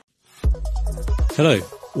Hello,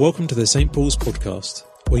 welcome to the St. Paul's podcast,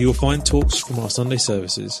 where you'll find talks from our Sunday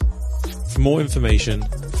services. For more information,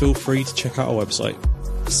 feel free to check out our website,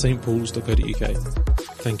 stpauls.co.uk.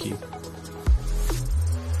 Thank you.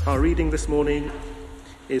 Our reading this morning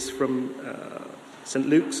is from St.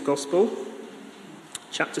 Luke's Gospel,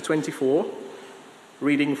 chapter 24,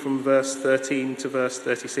 reading from verse 13 to verse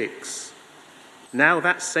 36. Now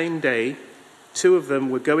that same day, two of them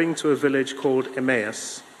were going to a village called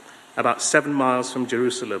Emmaus, about 7 miles from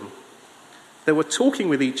Jerusalem. They were talking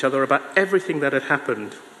with each other about everything that had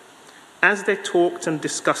happened. As they talked and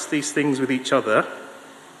discussed these things with each other,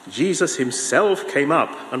 Jesus himself came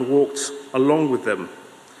up and walked along with them,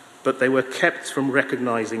 but they were kept from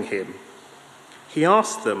recognizing him. He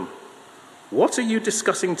asked them, "What are you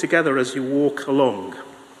discussing together as you walk along?"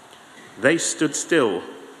 They stood still,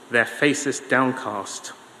 their faces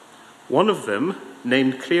downcast. One of them,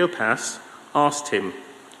 named Cleopas, asked him,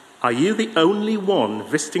 "Are you the only one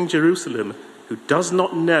visiting Jerusalem who does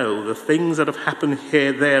not know the things that have happened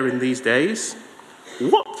there in these days?"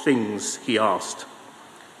 "What things?" he asked.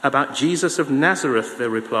 "About Jesus of Nazareth," they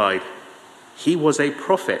replied. "He was a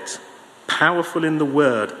prophet, powerful in the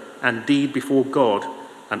word and deed before God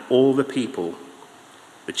and all the people.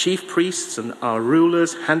 The chief priests and our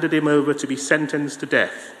rulers handed him over to be sentenced to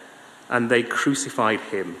death, and they crucified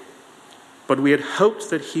him. But we had hoped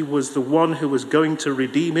that he was the one who was going to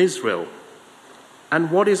redeem Israel.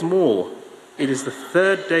 And what is more, it is the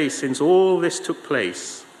third day since all this took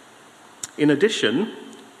place. In addition,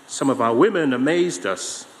 some of our women amazed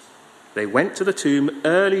us. They went to the tomb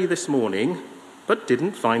early this morning, but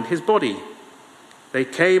didn't find his body. They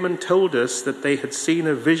came and told us that they had seen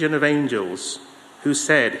a vision of angels who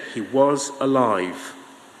said he was alive.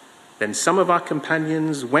 Then some of our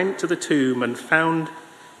companions went to the tomb and found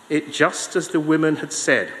it just as the women had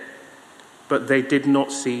said, but they did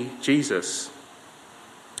not see Jesus."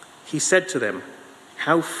 He said to them,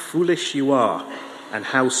 "How foolish you are, and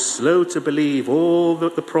how slow to believe all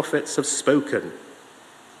that the prophets have spoken.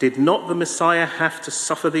 Did not the Messiah have to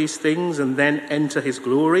suffer these things and then enter his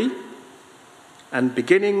glory?" And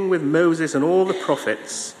beginning with Moses and all the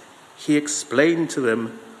prophets, he explained to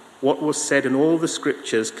them what was said in all the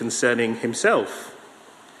scriptures concerning himself.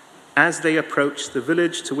 As they approached the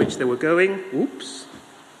village to which they were going,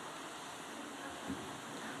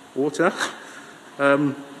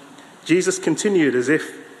 Jesus continued as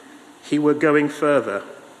if he were going further,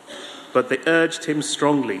 but they urged him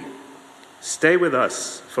strongly, "Stay with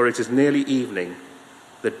us, for it is nearly evening.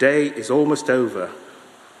 The day is almost over."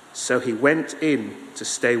 So he went in to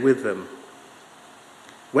stay with them.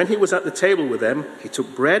 When he was at the table with them, he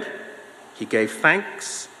took bread, he gave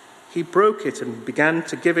thanks, he broke it and began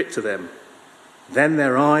to give it to them. Then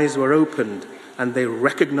their eyes were opened and they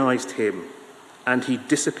recognized him, and he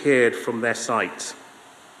disappeared from their sight.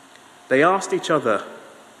 They asked each other,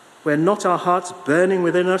 "Were not our hearts burning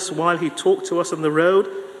within us while he talked to us on the road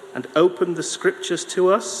and opened the scriptures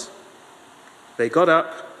to us?" They got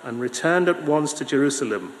up and returned at once to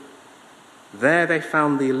Jerusalem. There they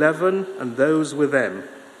found the 11 and those with them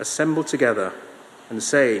assembled together and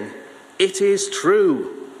saying, "It is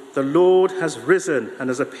true, the Lord has risen and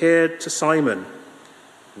has appeared to Simon."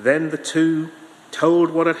 Then the two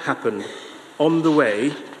told what had happened on the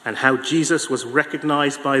way and how Jesus was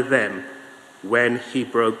recognized by them when he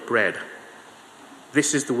broke bread.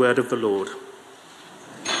 This is the word of the Lord.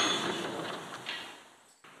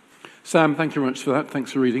 Sam, thank you very much for that.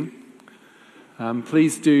 Thanks for reading.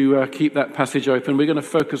 Please do keep that passage open. We're going to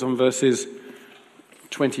focus on verses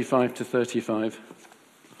 25 to 35.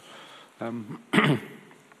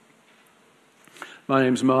 My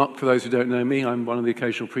name's Mark. For those who don't know me, I'm one of the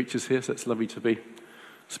occasional preachers here, so it's lovely to be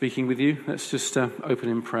speaking with you. Let's just open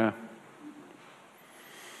in prayer.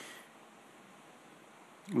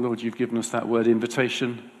 Lord, you've given us that word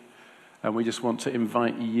invitation, and we just want to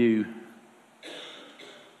invite you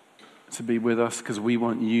to be with us because we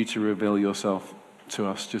want you to reveal yourself to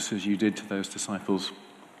us just as you did to those disciples.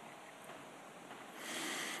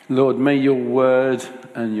 Lord, may your word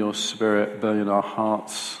and your spirit burn in our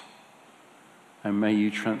hearts, and may you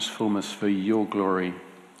transform us for your glory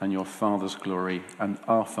and your Father's glory and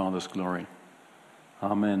our Father's glory.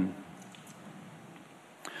 Amen.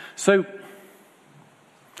 So,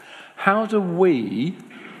 how do we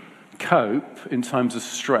cope in times of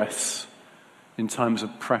stress, in times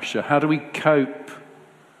of pressure? How do we cope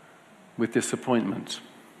with disappointment?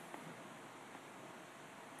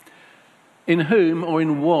 In whom or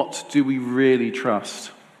in what do we really trust?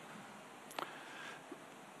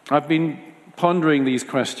 I've been pondering these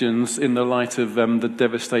questions in the light of the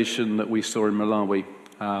devastation that we saw in Malawi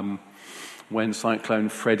when Cyclone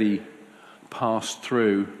Freddie passed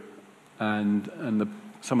through, and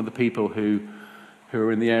some of the people who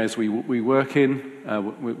are in the areas we work in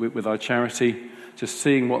with our charity, just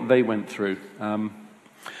seeing what they went through.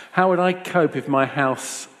 How would I cope if my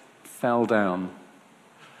house fell down?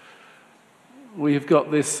 We have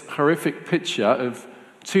got this horrific picture of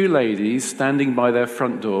two ladies standing by their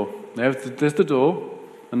front door. There's the door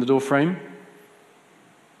and the door frame.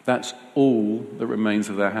 That's all that remains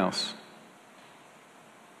of their house.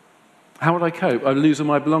 How would I cope? I'd lose all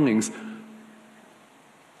my belongings.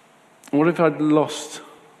 What if I'd lost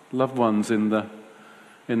loved ones in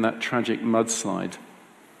that tragic mudslide?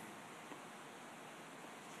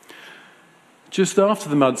 Just after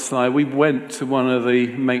the mudslide, we went to one of the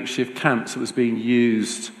makeshift camps that was being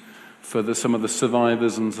used for some of the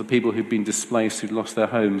survivors and the people who'd been displaced, who'd lost their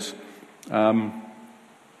homes.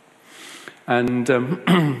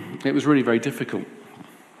 It was really very difficult.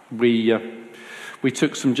 We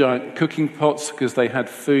took some giant cooking pots because they had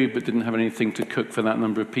food but didn't have anything to cook for that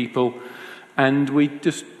number of people. And we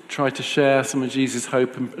just tried to share some of Jesus'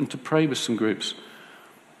 hope and to pray with some groups.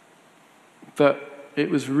 But it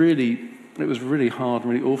was really hard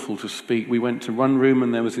and really awful to speak. We went to one room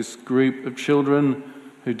and there was this group of children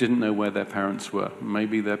who didn't know where their parents were.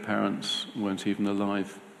 Maybe their parents weren't even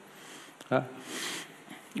alive.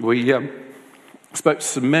 We spoke to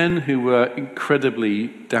some men who were incredibly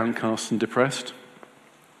downcast and depressed.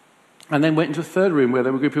 And then went into a third room where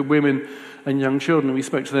there were a group of women and young children, and we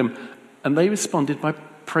spoke to them, and they responded by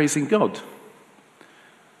praising God.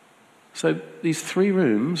 So these three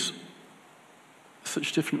rooms,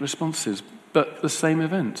 such different responses, but the same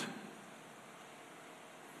event.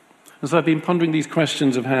 As I've been pondering these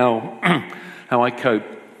questions of how I cope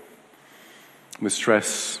with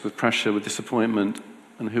stress, with pressure, with disappointment,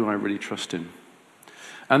 and who I really trust in.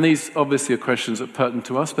 And these obviously are questions that are pertinent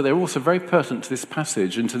to us, but they're also very pertinent to this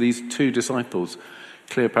passage and to these two disciples,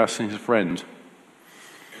 Cleopas and his friend.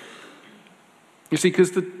 You see,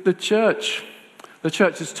 because the church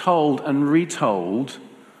has told and retold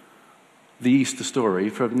the Easter story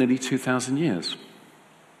for nearly 2,000 years.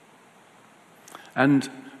 And,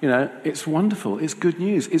 it's wonderful, it's good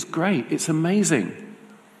news, it's great, it's amazing.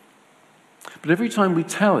 But every time we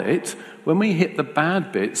tell it, when we hit the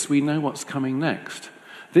bad bits, we know what's coming next.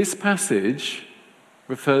 This passage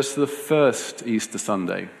refers to the first Easter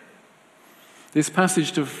Sunday. This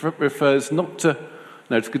passage refers not to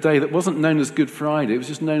a day that wasn't known as Good Friday. It was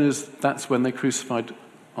just known as that's when they crucified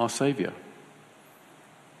our Saviour.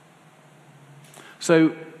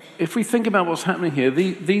 So if we think about what's happening here,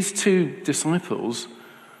 these two disciples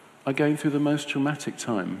are going through the most traumatic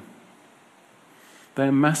time. They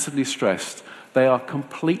are massively stressed. They are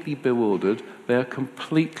completely bewildered. They are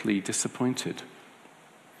completely disappointed.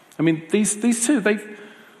 I mean, these two,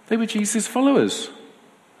 they were Jesus' followers.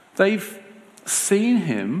 They've seen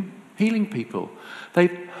him healing people.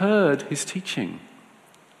 They've heard his teaching.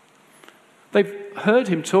 They've heard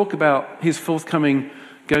him talk about his forthcoming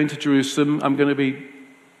going to Jerusalem. I'm going to be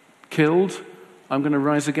killed. I'm going to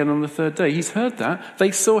rise again on the third day. He's heard that.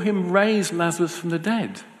 They saw him raise Lazarus from the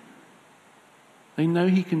dead. They know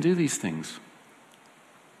he can do these things.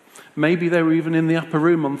 Maybe they were even in the upper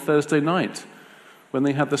room on Thursday night when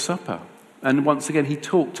they had the supper. And once again, he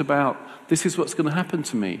talked about, this is what's going to happen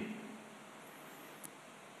to me.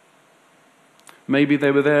 Maybe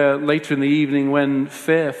they were there later in the evening when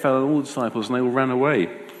fear fell on all the disciples and they all ran away.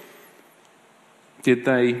 Did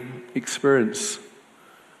they experience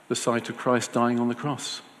the sight of Christ dying on the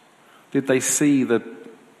cross? Did they see the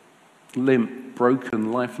limp,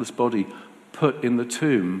 broken, lifeless body put in the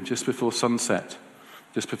tomb just before sunset,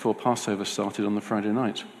 just before Passover started on the Friday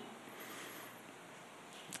night?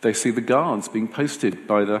 They see the guards being posted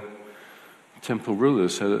by the temple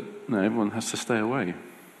rulers so that everyone has to stay away.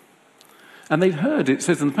 And they'd heard, it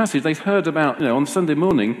says in the passage, they'd heard about, on Sunday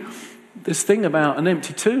morning, this thing about an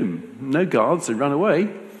empty tomb. No guards, they run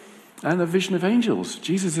away. And a vision of angels.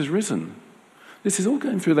 Jesus is risen. This is all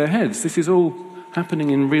going through their heads. This is all happening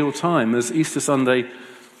in real time as Easter Sunday,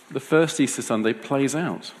 the first Easter Sunday, plays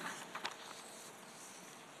out.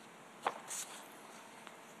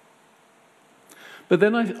 But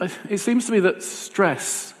then it seems to me that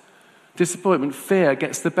stress, disappointment, fear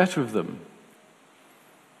gets the better of them.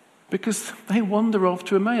 Because they wander off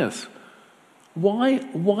to Emmaus. Why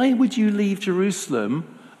would you leave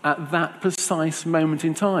Jerusalem at that precise moment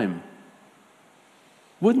in time?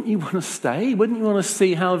 Wouldn't you want to stay? Wouldn't you want to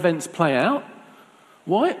see how events play out?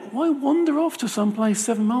 Why wander off to some place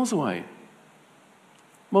 7 miles away?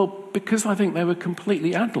 Well, because I think they were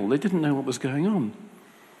completely addled. They didn't know what was going on.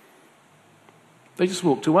 They just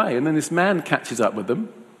walked away, and then this man catches up with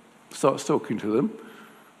them, starts talking to them.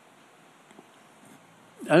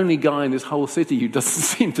 only guy in this whole city who doesn't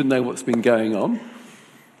seem to know what's been going on.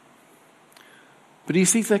 But he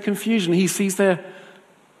sees their confusion. He sees their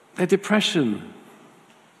depression.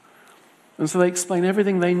 And so they explain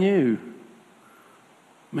everything they knew,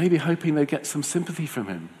 maybe hoping they'd get some sympathy from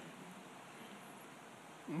him.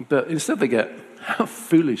 But instead they get, how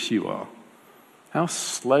foolish you are. How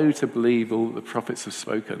slow to believe all the prophets have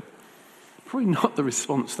spoken. Probably not the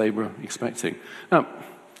response they were expecting. Now,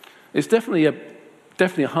 it's definitely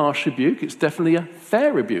a harsh rebuke. It's definitely a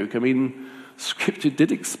fair rebuke. I mean, Scripture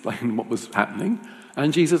did explain what was happening,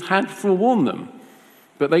 and Jesus had forewarned them.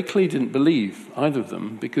 But they clearly didn't believe, either of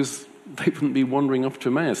them, because they wouldn't be wandering off to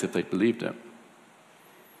Emmaus if they'd believed it.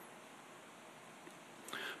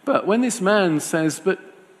 But when this man says, but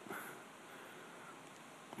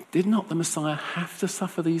did not the Messiah have to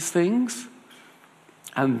suffer these things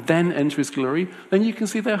and then enter his glory? Then you can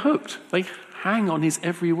see they're hooked. They hang on his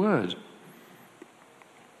every word.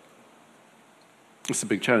 It's a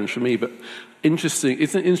big challenge for me, but interesting.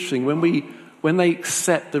 Isn't it interesting when they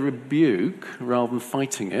accept the rebuke rather than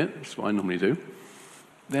fighting it? That's what I normally do.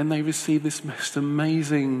 Then they receive this most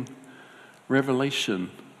amazing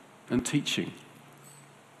revelation and teaching.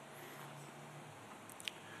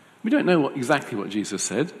 We don't know exactly what Jesus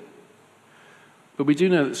said, but we do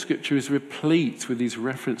know that Scripture is replete with these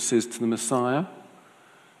references to the Messiah,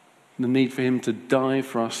 the need for him to die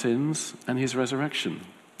for our sins, and his resurrection.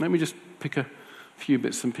 Let me just pick a few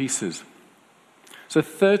bits and pieces. So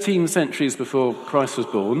 13 centuries before Christ was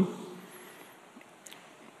born,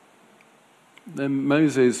 then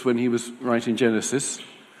Moses, when he was writing Genesis,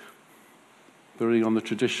 building on the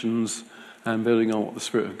traditions and building on what the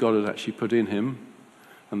Spirit of God had actually put in him,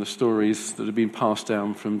 and the stories that have been passed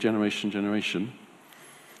down from generation to generation,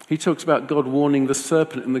 he talks about God warning the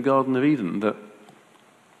serpent in the Garden of Eden that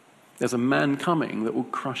there's a man coming that will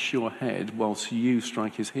crush your head whilst you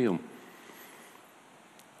strike his heel.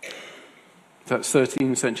 That's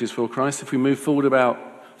 13 centuries before Christ. If we move forward about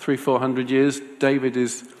 300-400 years, David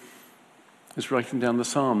is writing down the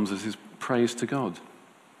Psalms as his praise to God.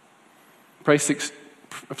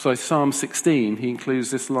 Psalm 16, he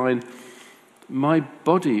includes this line, "My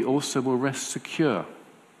body also will rest secure,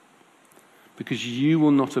 because you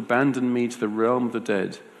will not abandon me to the realm of the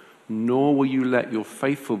dead, nor will you let your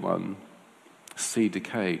faithful one see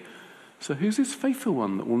decay." So who's this faithful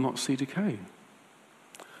one that will not see decay?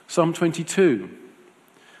 Psalm 22,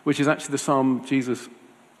 which is actually the psalm Jesus,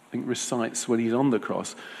 I think, recites when he's on the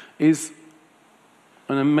cross, is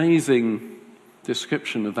an amazing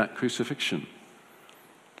description of that crucifixion.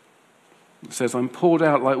 It says, "I'm poured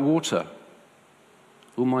out like water.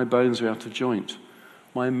 All my bones are out of joint.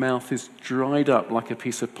 My mouth is dried up like a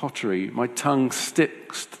piece of pottery. My tongue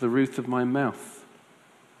sticks to the roof of my mouth.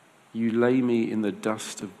 You lay me in the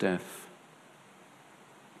dust of death.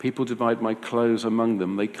 People divide my clothes among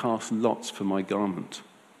them. They cast lots for my garment."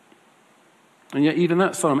 And yet even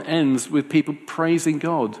that psalm ends with people praising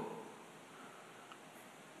God,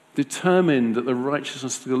 determined that the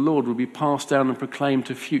righteousness of the Lord will be passed down and proclaimed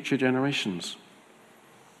to future generations.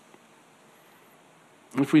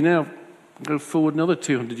 If we now go forward another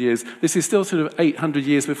 200 years, this is still sort of 800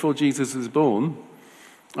 years before Jesus was born,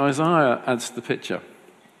 Isaiah adds to the picture.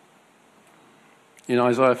 In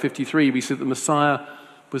Isaiah 53, we see that the Messiah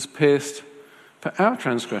was pierced for our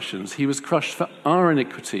transgressions. He was crushed for our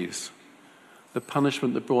iniquities. The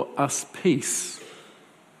punishment that brought us peace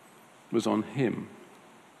was on him.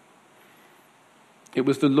 It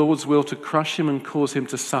was the Lord's will to crush him and cause him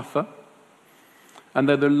to suffer. And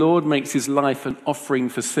though the Lord makes his life an offering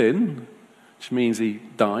for sin, which means he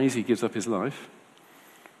dies, he gives up his life,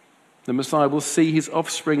 the Messiah will see his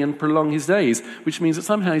offspring and prolong his days, which means that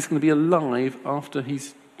somehow he's going to be alive after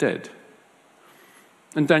he's dead.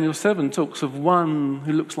 And Daniel 7 talks of one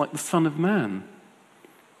who looks like the Son of Man,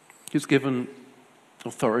 who's given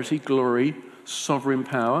authority, glory, sovereign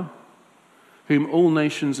power, whom all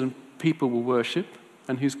nations and people will worship,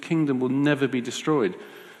 and whose kingdom will never be destroyed.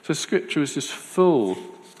 So Scripture is just full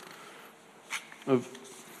of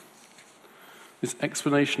this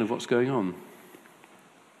explanation of what's going on.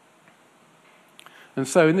 And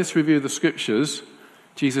so in this review of the Scriptures,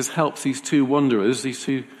 Jesus helps these two wanderers, these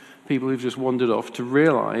two people who've just wandered off, to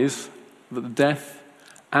realize that the death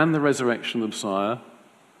and the resurrection of the Messiah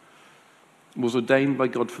was ordained by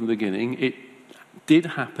God from the beginning. It did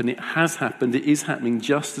happen, it has happened, it is happening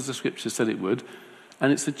just as the Scripture said it would,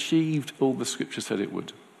 and it's achieved all the Scripture said it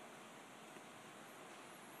would.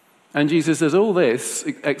 And Jesus does all this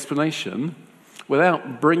explanation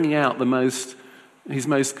without bringing out his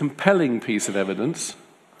most compelling piece of evidence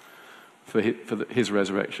for his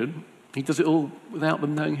resurrection. He does it all without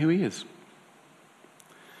them knowing who he is.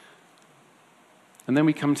 And then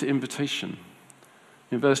we come to invitation.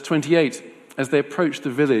 In verse 28, as they approached the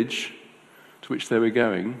village to which they were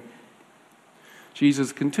going,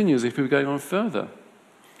 Jesus continues if he were going on further.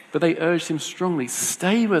 But they urged him strongly,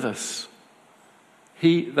 stay with us.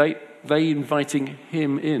 They inviting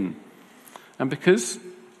him in. And because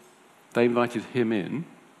they invited him in,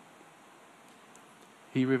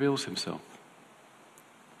 he reveals himself.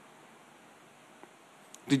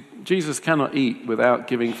 Jesus cannot eat without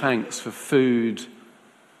giving thanks for food,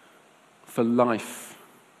 for life,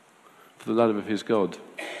 for the love of his God.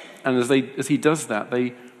 And as he does that,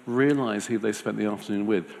 they realize who they spent the afternoon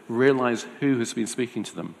with, realize who has been speaking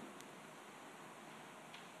to them.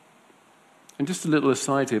 And just a little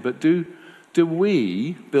aside here, but do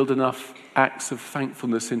we build enough acts of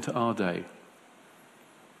thankfulness into our day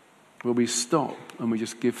where we stop and we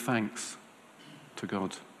just give thanks to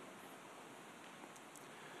God?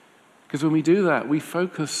 Because when we do that, we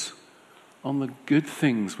focus on the good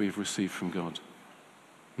things we've received from God,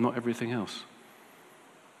 not everything else.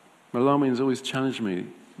 Malamians always challenge me.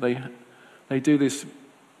 They do this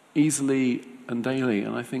easily and daily,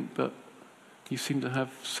 and I think, but you seem to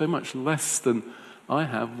have so much less than I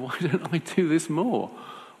have. Why don't I do this more?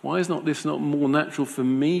 Why is this not more natural for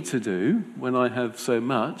me to do when I have so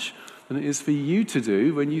much than it is for you to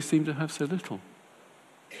do when you seem to have so little?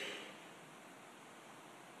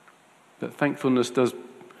 But thankfulness does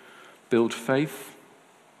build faith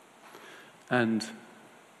and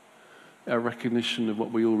a recognition of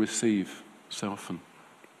what we all receive so often.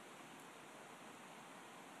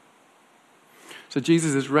 So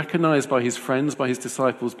Jesus is recognized by his friends, by his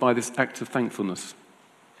disciples, by this act of thankfulness.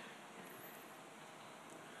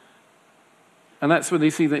 And that's when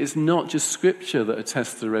they see that it's not just Scripture that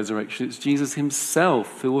attests to the resurrection, it's Jesus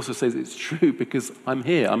himself who also says it's true because I'm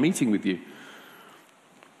here, I'm eating with you.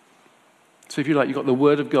 So if you like, you've got the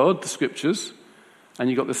Word of God, the Scriptures, and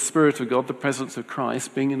you've got the Spirit of God, the presence of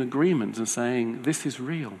Christ, being in agreement and saying, this is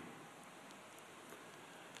real.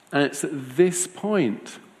 And it's at this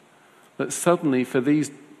point that suddenly for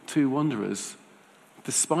these two wanderers,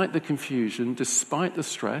 despite the confusion, despite the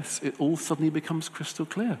stress, it all suddenly becomes crystal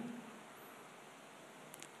clear.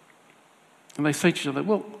 And they say to each other,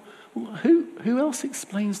 well who else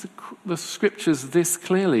explains the Scriptures this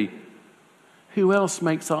clearly? Who else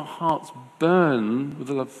makes our hearts burn with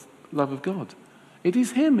the love of God? It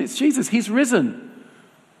is him, it's Jesus, he's risen.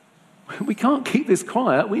 We can't keep this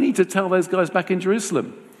quiet. We need to tell those guys back in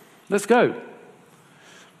Jerusalem. Let's go.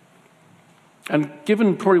 And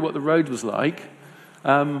given probably what the road was like, it's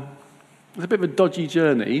a bit of a dodgy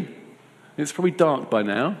journey. It's probably dark by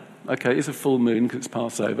now. Okay, it's a full moon because it's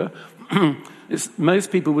Passover.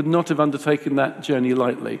 Most people would not have undertaken that journey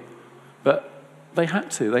lightly, but they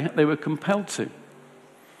had to. They were compelled to.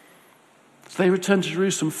 So they returned to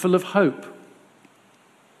Jerusalem full of hope.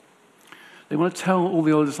 They want to tell all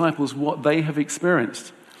the other disciples what they have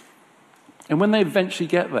experienced. And when they eventually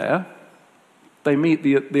get there, they meet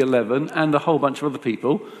the 11 and a whole bunch of other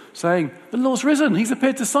people saying, the Lord's risen, he's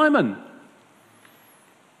appeared to Simon.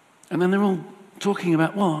 And then they're all talking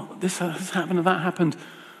about, well, this has happened and that happened.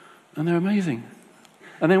 And they're amazing.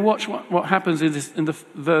 And then watch what happens in the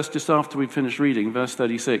verse just after we finish reading, verse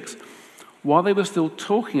 36. While they were still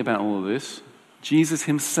talking about all of this, Jesus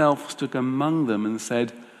himself stood among them and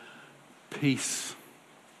said, peace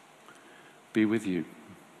be with you.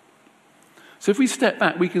 So if we step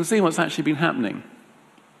back, we can see what's actually been happening.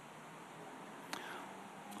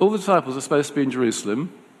 All the disciples are supposed to be in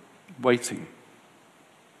Jerusalem, waiting.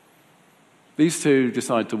 These two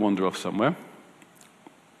decide to wander off somewhere.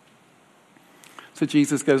 So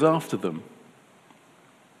Jesus goes after them.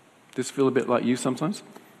 Does this feel a bit like you sometimes?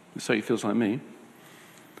 It certainly feels like me.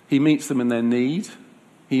 He meets them in their need.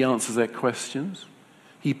 He answers their questions.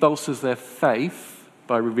 He bolsters their faith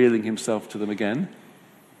by revealing himself to them again.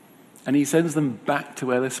 And he sends them back to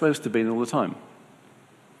where they're supposed to be all the time.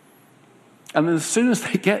 And then as soon as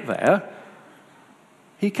they get there,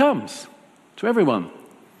 he comes to everyone.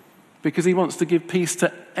 Because he wants to give peace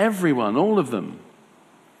to everyone, all of them.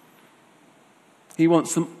 He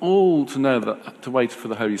wants them all to know that, to wait for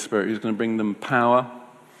the Holy Spirit who's going to bring them power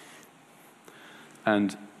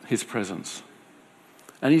and his presence.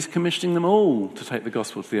 And he's commissioning them all to take the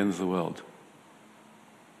gospel to the ends of the world.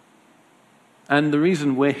 And the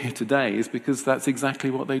reason we're here today is because that's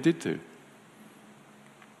exactly what they did do.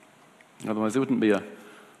 Otherwise, there wouldn't be a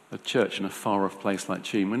church in a far-off place like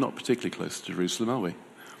Cheam. We're not particularly close to Jerusalem, are we?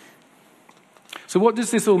 So what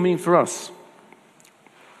does this all mean for us?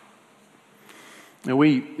 Are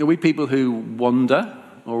we people who wander,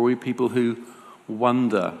 or are we people who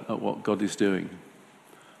wonder at what God is doing?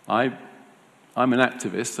 I I'm an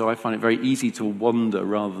activist, so I find it very easy to wander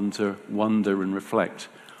rather than to wonder and reflect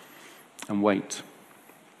and wait.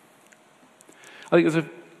 I think there's a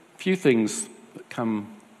few things that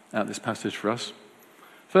come out of this passage for us.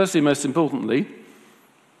 Firstly, most importantly,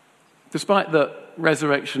 despite that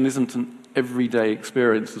resurrection isn't an everyday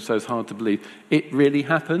experience, so it's hard to believe, it really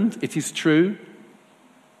happened. It is true.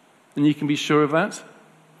 And you can be sure of that.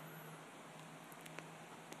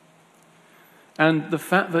 And the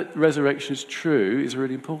fact that resurrection is true is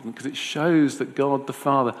really important because it shows that God the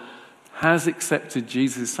Father has accepted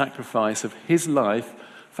Jesus' sacrifice of his life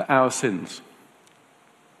for our sins.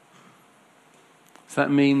 So that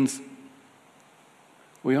means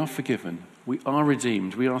we are forgiven, we are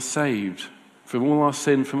redeemed, we are saved from all our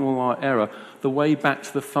sin, from all our error. The way back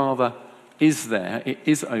to the Father is there, it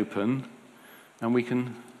is open, and we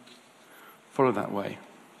can follow that way.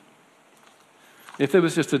 If there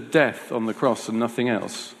was just a death on the cross and nothing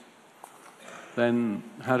else, then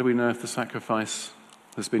how do we know if the sacrifice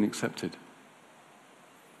has been accepted?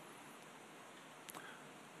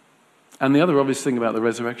 And the other obvious thing about the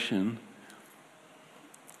resurrection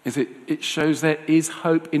is it shows there is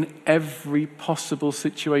hope in every possible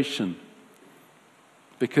situation.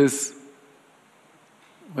 Because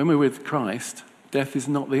when we're with Christ, death is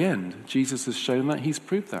not the end. Jesus has shown that. He's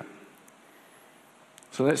proved that.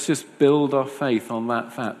 So let's just build our faith on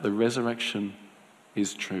that fact. The resurrection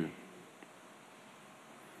is true.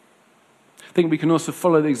 I think we can also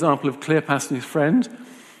follow the example of Cleopas and his friend,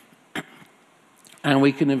 and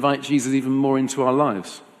we can invite Jesus even more into our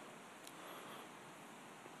lives.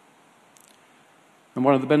 And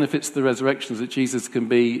one of the benefits of the resurrection is that Jesus can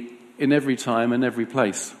be in every time and every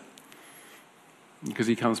place, because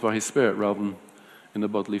he comes by his Spirit rather than in a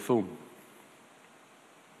bodily form.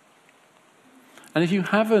 And if you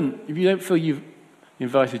don't feel you've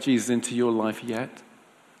invited Jesus into your life yet,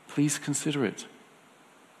 please consider it.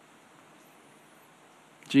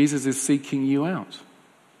 Jesus is seeking you out,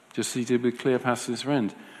 just as he did with Cleopas and his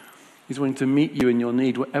friend. He's wanting to meet you in your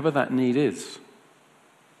need, whatever that need is.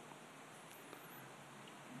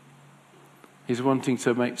 He's wanting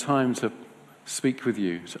to make time to speak with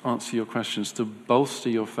you, to answer your questions, to bolster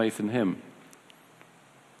your faith in him.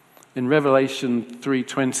 In Revelation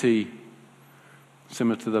 3:20,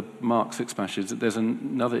 similar to the Mark 6 passage, there's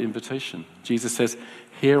another invitation. Jesus says,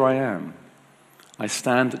 "Here I am. I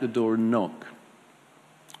stand at the door and knock.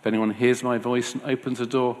 If anyone hears my voice and opens the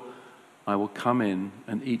door, I will come in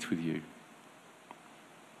and eat with you."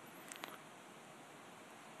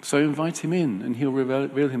 So invite him in and he'll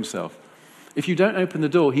reveal himself. If you don't open the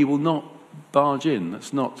door, he will not barge in.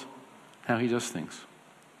 That's not how he does things.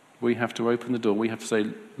 We have to open the door. We have to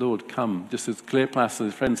say, "Lord, come." Just as Cleopas and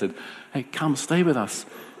his friend said, "Hey, come, stay with us.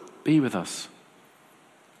 Be with us."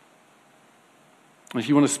 And if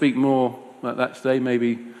you want to speak more like that today, maybe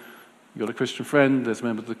you've got a Christian friend, there's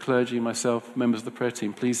members of the clergy, myself, members of the prayer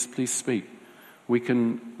team, please speak. We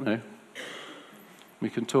can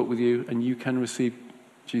talk with you, and you can receive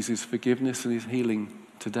Jesus' forgiveness and his healing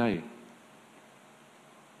today.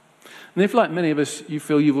 And if, like many of us, you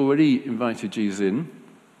feel you've already invited Jesus in,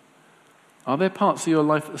 are there parts of your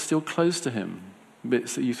life that are still close to him?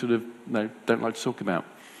 Bits that you sort of don't like to talk about?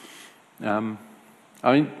 I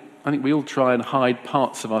think we all try and hide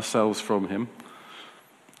parts of ourselves from him.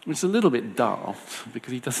 It's a little bit daft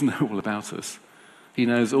because he doesn't know all about us. He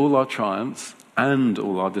knows all our triumphs and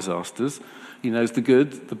all our disasters. He knows the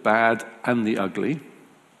good, the bad, and the ugly.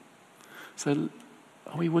 So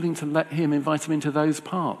are we willing to let him, invite him into those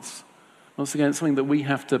parts? Once again, it's something that we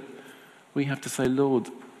have to say, "Lord,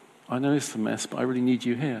 I know it's a mess, but I really need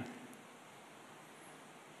you here."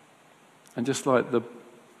 And just like the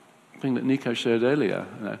thing that Nico shared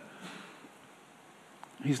earlier,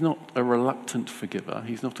 he's not a reluctant forgiver.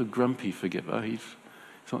 He's not a grumpy forgiver. He's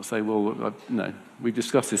not saying, "Well, no, we've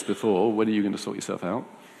discussed this before. When are you going to sort yourself out?"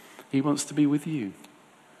 He wants to be with you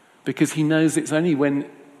because he knows it's only when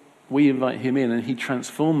we invite him in and he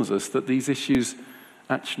transforms us that these issues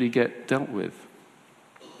actually get dealt with.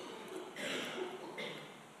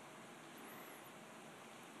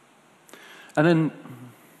 And then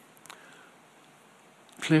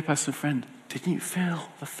Cleopas and friend, didn't you feel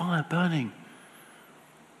the fire burning?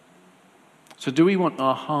 So do we want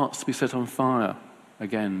our hearts to be set on fire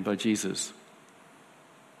again by Jesus?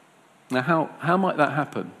 Now, how might that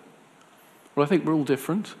happen? Well, I think we're all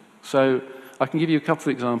different. So I can give you a couple of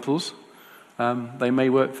examples. They may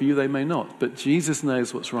work for you, they may not. But Jesus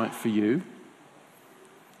knows what's right for you.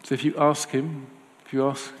 So if you ask him, if you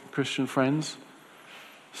ask Christian friends,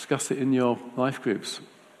 discuss it in your life groups,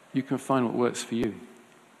 you can find what works for you.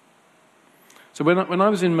 So when I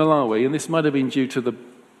was in Malawi, and this might have been due to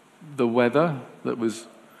the the weather that was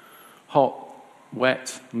hot,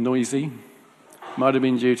 wet, noisy. Might have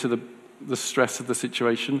been due to the stress of the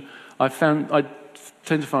situation. I tend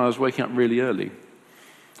to find I was waking up really early.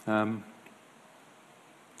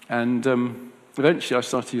 Eventually I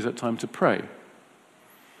started to use that time to pray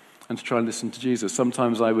and to try and listen to Jesus.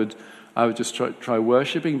 Sometimes I would just try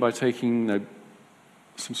worshipping by taking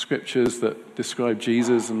some scriptures that describe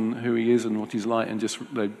Jesus and who he is and what he's like, and just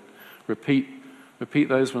repeat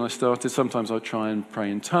those when I started. Sometimes I would try and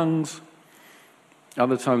pray in tongues.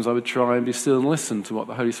 Other times I would try and be still and listen to what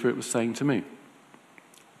the Holy Spirit was saying to me.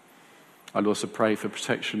 I'd also pray for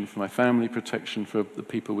protection for my family, protection for the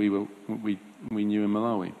people we knew in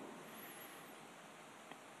Malawi.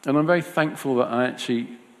 And I'm very thankful that I actually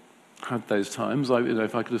had those times.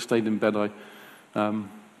 If I could have stayed in bed,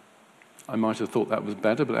 I might have thought that was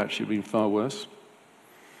better, but actually it would have been far worse.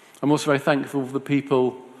 I'm also very thankful for the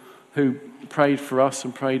people who prayed for us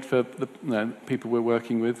and prayed for the people we're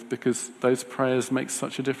working with, because those prayers make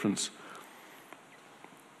such a difference.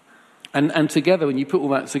 And together, when you put all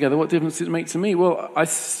that together, what difference did it make to me? Well, I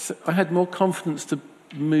had more confidence to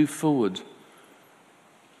move forward.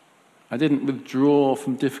 I didn't withdraw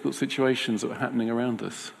from difficult situations that were happening around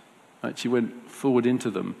us. I actually went forward into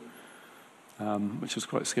them, which was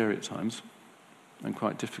quite scary at times and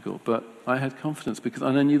quite difficult. But I had confidence because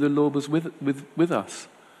I knew the Lord was with us.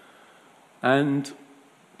 And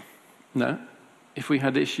if we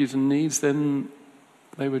had issues and needs, then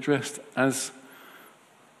they were addressed as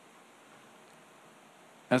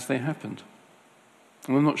they happened.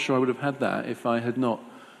 And I'm not sure I would have had that if I had not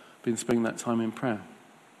been spending that time in prayer.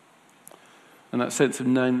 And that sense of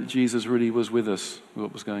knowing that Jesus really was with us,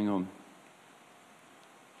 what was going on.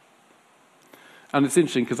 And it's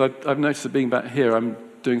interesting because I've noticed that being back here, I'm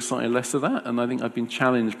doing slightly less of that. And I think I've been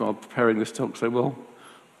challenged while preparing this talk to say, well,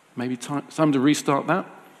 maybe time to restart that.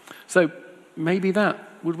 So maybe that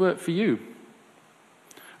would work for you.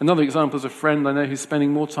 Another example is a friend I know who's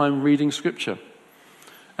spending more time reading Scripture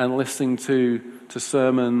and listening to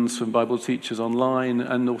sermons from Bible teachers online,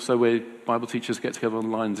 and also where Bible teachers get together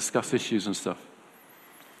online and discuss issues and stuff.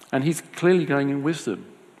 And he's clearly growing in wisdom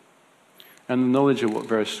and the knowledge of what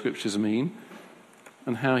various scriptures mean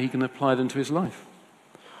and how he can apply them to his life.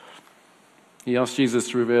 He asked Jesus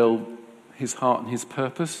to reveal his heart and his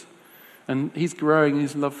purpose, and he's growing in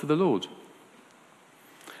his love for the Lord.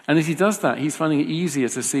 And as he does that, he's finding it easier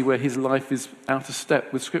to see where his life is out of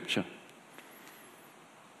step with Scripture.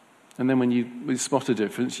 And then when you spot a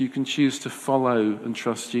difference, you can choose to follow and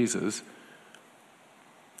trust Jesus,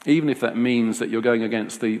 even if that means that you're going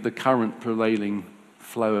against the current prevailing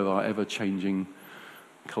flow of our ever-changing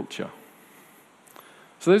culture.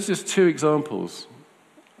 So those are just two examples.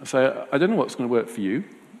 So I don't know what's going to work for you.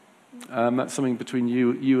 That's something between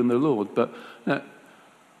you and the Lord. But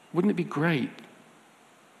wouldn't it be great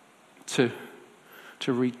to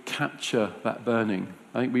recapture that burning?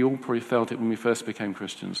 I think we all probably felt it when we first became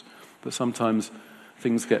Christians. But sometimes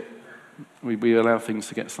we allow things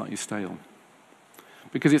to get slightly stale.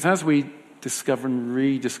 Because it's as we discover and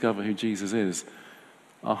rediscover who Jesus is,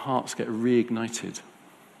 our hearts get reignited.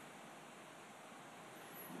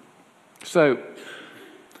 So,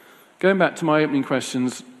 going back to my opening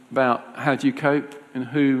questions about how do you cope, in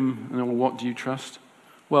whom, and what do you trust?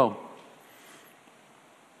 Well,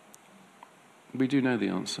 we do know the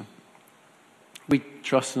answer. We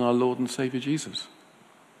trust in our Lord and Saviour Jesus.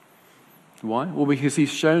 Why? Well, because he's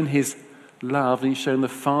shown his love, and he's shown the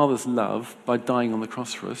Father's love by dying on the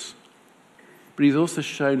cross for us. But he's also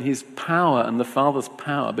shown his power and the Father's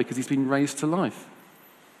power because he's been raised to life.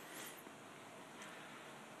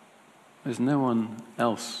 There's no one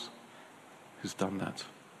else who's done that.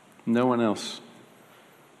 No one else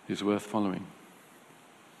who's worth following.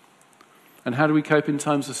 And how do we cope in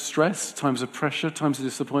times of stress, times of pressure, times of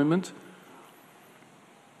disappointment?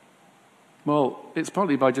 Well, it's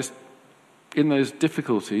partly by just, in those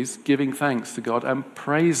difficulties, giving thanks to God and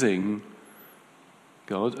praising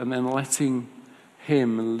God, and then letting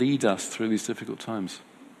him lead us through these difficult times.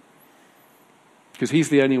 Because he's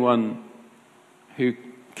the only one who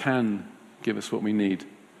can give us what we need.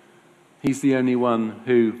 He's the only one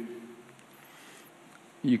who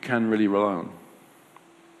you can really rely on.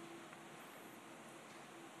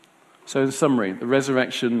 So in summary, the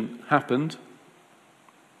resurrection happened.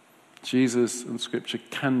 Jesus and Scripture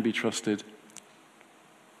can be trusted.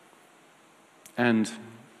 And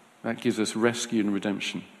that gives us rescue and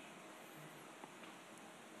redemption.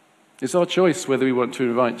 It's our choice whether we want to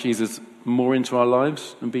invite Jesus more into our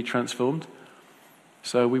lives and be transformed.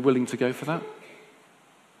 So are we willing to go for that?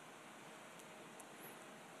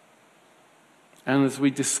 And as we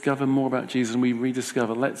discover more about Jesus and we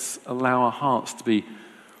rediscover, let's allow our hearts to be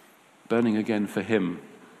burning again for him.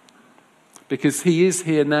 Because he is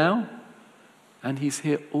here now, and he's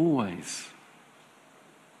here always.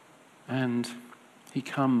 And he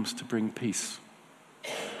comes to bring peace.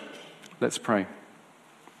 Let's pray.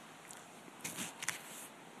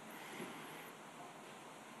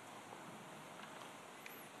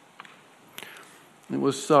 And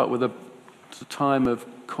we'll start with a time of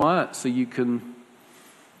quiet so you can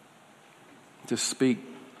just speak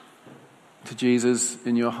to Jesus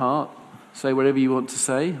in your heart. Say whatever you want to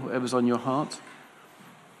say, whatever's on your heart.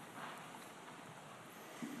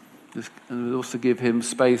 And we'll also give him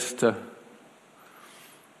space to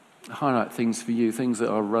highlight things for you, things that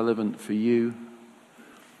are relevant for you,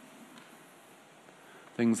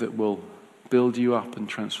 things that will build you up and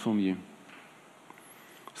transform you.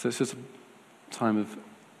 So it's just a time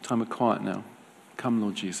of quiet now. Come,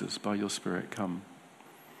 Lord Jesus, by your Spirit, come.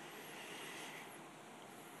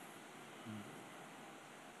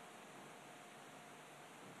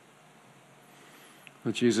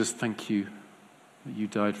 Lord Jesus, thank you that you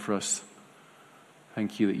died for us.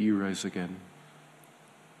 Thank you that you rose again.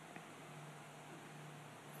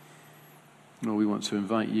 Lord, we want to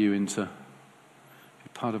invite you into be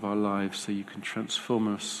part of our lives so you can transform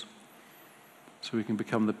us, so we can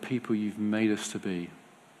become the people you've made us to be,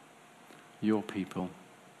 your people,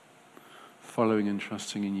 following and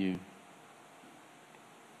trusting in you.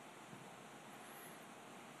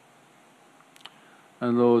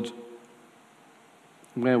 And Lord,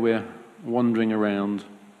 where we're wandering around,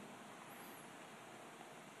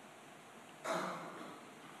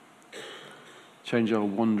 change our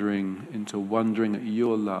wandering into wondering at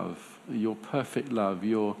your love, your perfect love,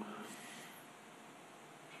 your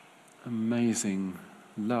amazing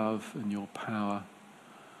love and your power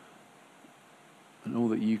and all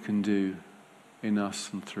that you can do in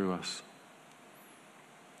us and through us.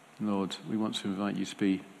 Lord, we want to invite you to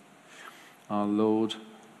be our Lord,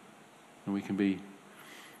 and we can be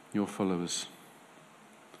your followers.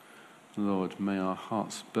 Lord, may our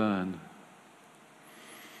hearts burn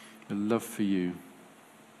with love for you.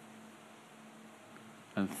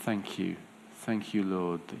 And thank you,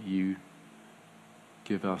 Lord, that you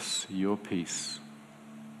give us your peace.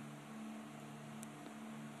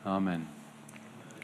 Amen.